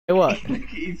what?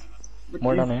 He's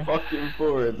More down here. fucking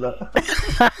forward, like.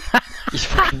 He's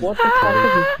fucking. What the fuck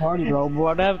is this party, bro?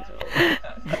 Whatever.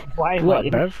 Why? What,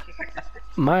 bruv?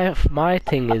 My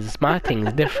thing is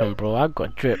different, bro. I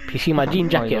got drip. You see my jean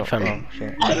jacket, fam? Oh,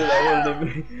 shit.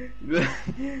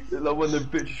 Like one of the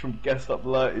bitches from Guessed Up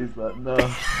Lighties, like, no.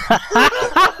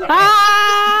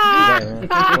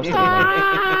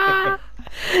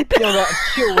 Yo,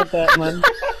 chill with that, man.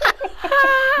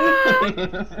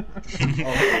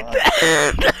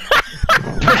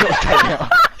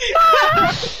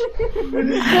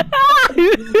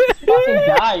 He's fucking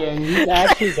dying. He's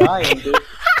actually dying,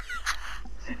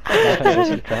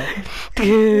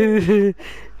 dude.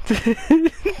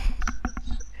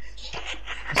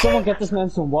 Someone get this man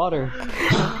some water.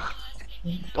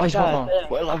 Oh, he's one.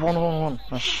 Well, I won.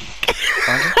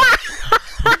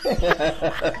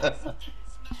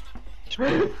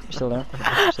 Still there?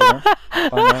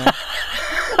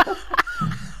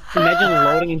 Imagine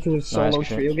loading into a solo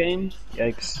trio game.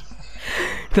 Yikes.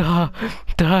 That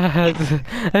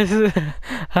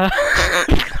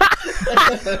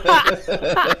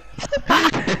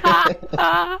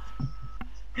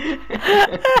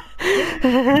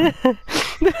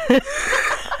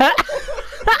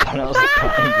was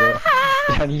crying, bro.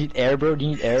 Yeah, you need air, bro? Do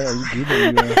you need air? Are you good? Are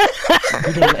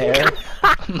you good on air?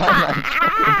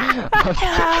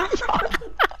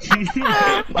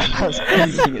 My man's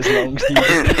eating his lungs, dude.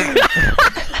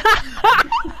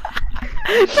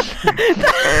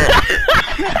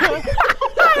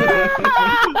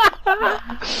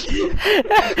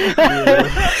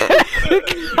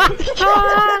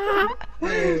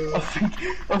 I think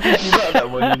you got that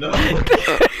one, you know.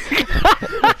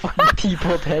 Fucking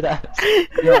teapot head ass.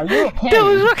 Yo, are you okay? That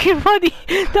was fucking funny.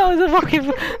 That was a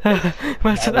fucking. There's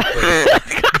a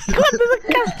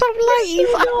cast of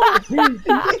lighties.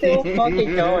 Still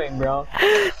fucking going, bro.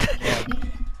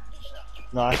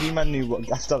 No, I think man knew what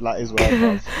gassed up lighties were.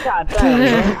 God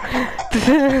damn,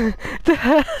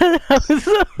 That was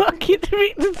so fucking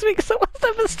this makes so much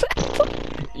ever sense.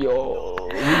 Yo,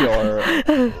 we are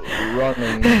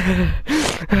running.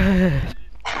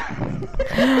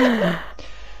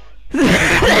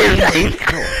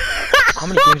 How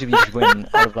many games did we just win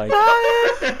out of like...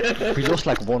 We lost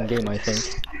like one game, I think.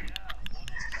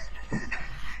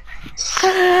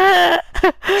 I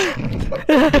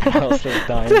was still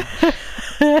dying.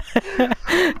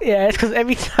 Yeah, it's because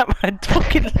every time I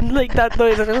fucking like that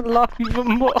noise, I just laugh even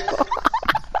more.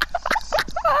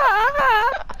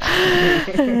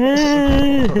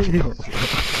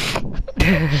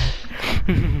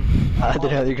 I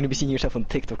don't know, you're gonna be seeing yourself on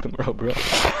TikTok tomorrow, bro. I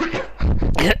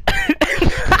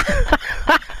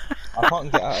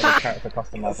can't get out of the character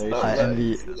customization. I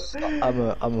envy. I'm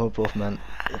a hopeless man.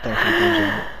 Thank you for enjoying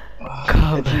it.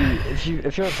 God.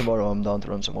 If you're on tomorrow, I'm down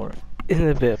to run some more. In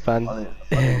a bit, man. I need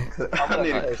to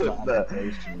clip that.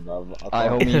 I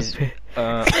homies.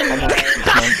 I'm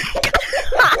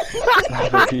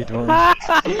have a good one.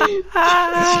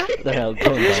 The hell,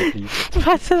 don't die, please.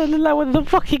 That's a like one of the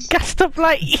fucking gassed up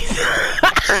lighties.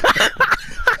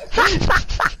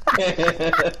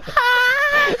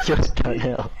 Yo, the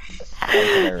hell.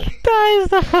 That is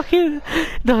the fucking.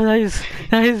 No, that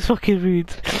is fucking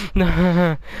rude.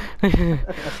 No,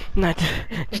 no,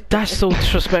 that's so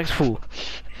disrespectful.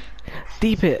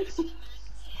 Deep it.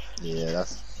 Yeah,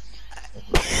 that's.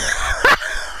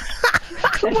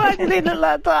 Why did they look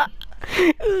like that?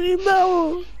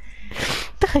 No,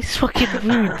 that is fucking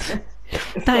rude.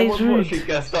 That is rude.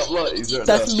 Guessed Up Lighties right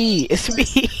That's now. me. It's me.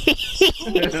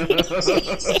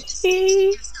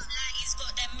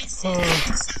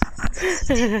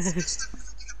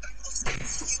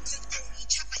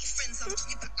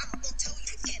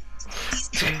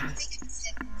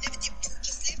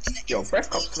 Yo, breath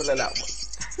comes full of that one.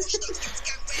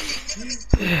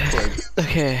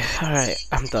 Okay, alright.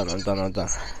 I'm done. Alright,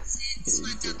 homies,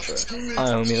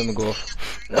 I'm gonna go off.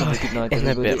 Have a good night, In a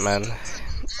everybody. bit, man.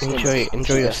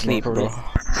 Enjoy your sleep, bro.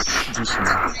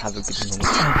 Have a good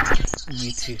night.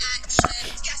 You too.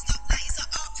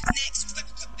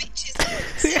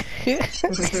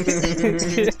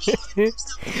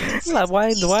 Like, why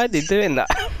are they doing that?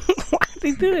 Why are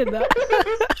they doing that?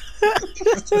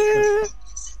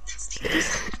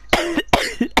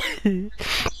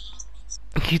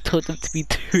 You told them to be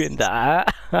doing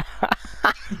that. Who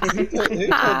told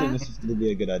them this is gonna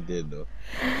be a good idea, though?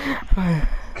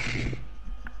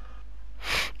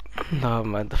 No,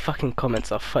 man, the fucking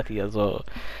comments are funny as well.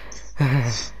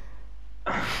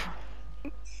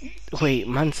 Wait,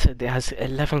 man said it has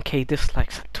 11k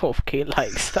dislikes and 12k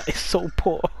likes. That is so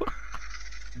poor.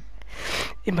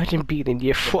 Imagine being in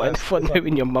year 4 and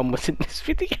knowing your mum was in this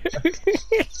video.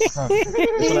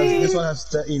 This one has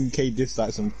 13k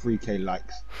dislikes and 3k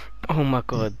likes. Oh my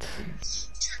god.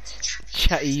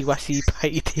 Chatty wassy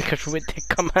patty takers with to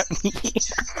come at me.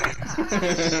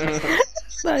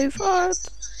 That is hard.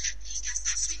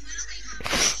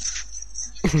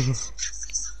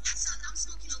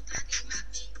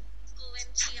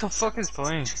 What the fuck is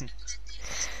playing?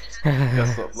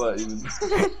 That's not playing.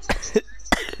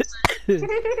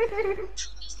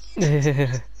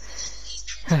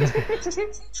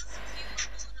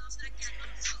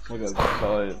 My guy's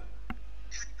tired.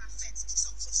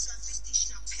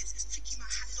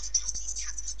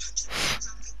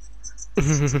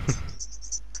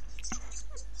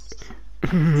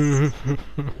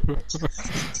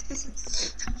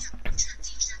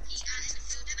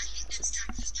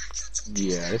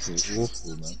 Yeah, this is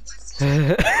awful, man.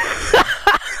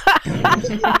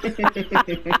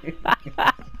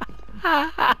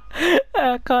 I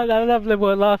can't have them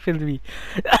all laughing at me.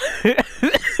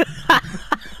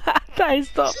 That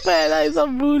is not fair, that is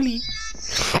unruly.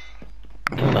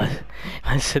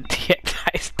 Man said DX,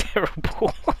 that is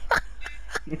terrible.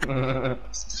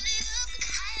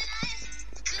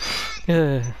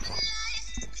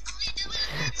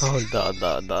 Oh,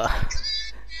 no.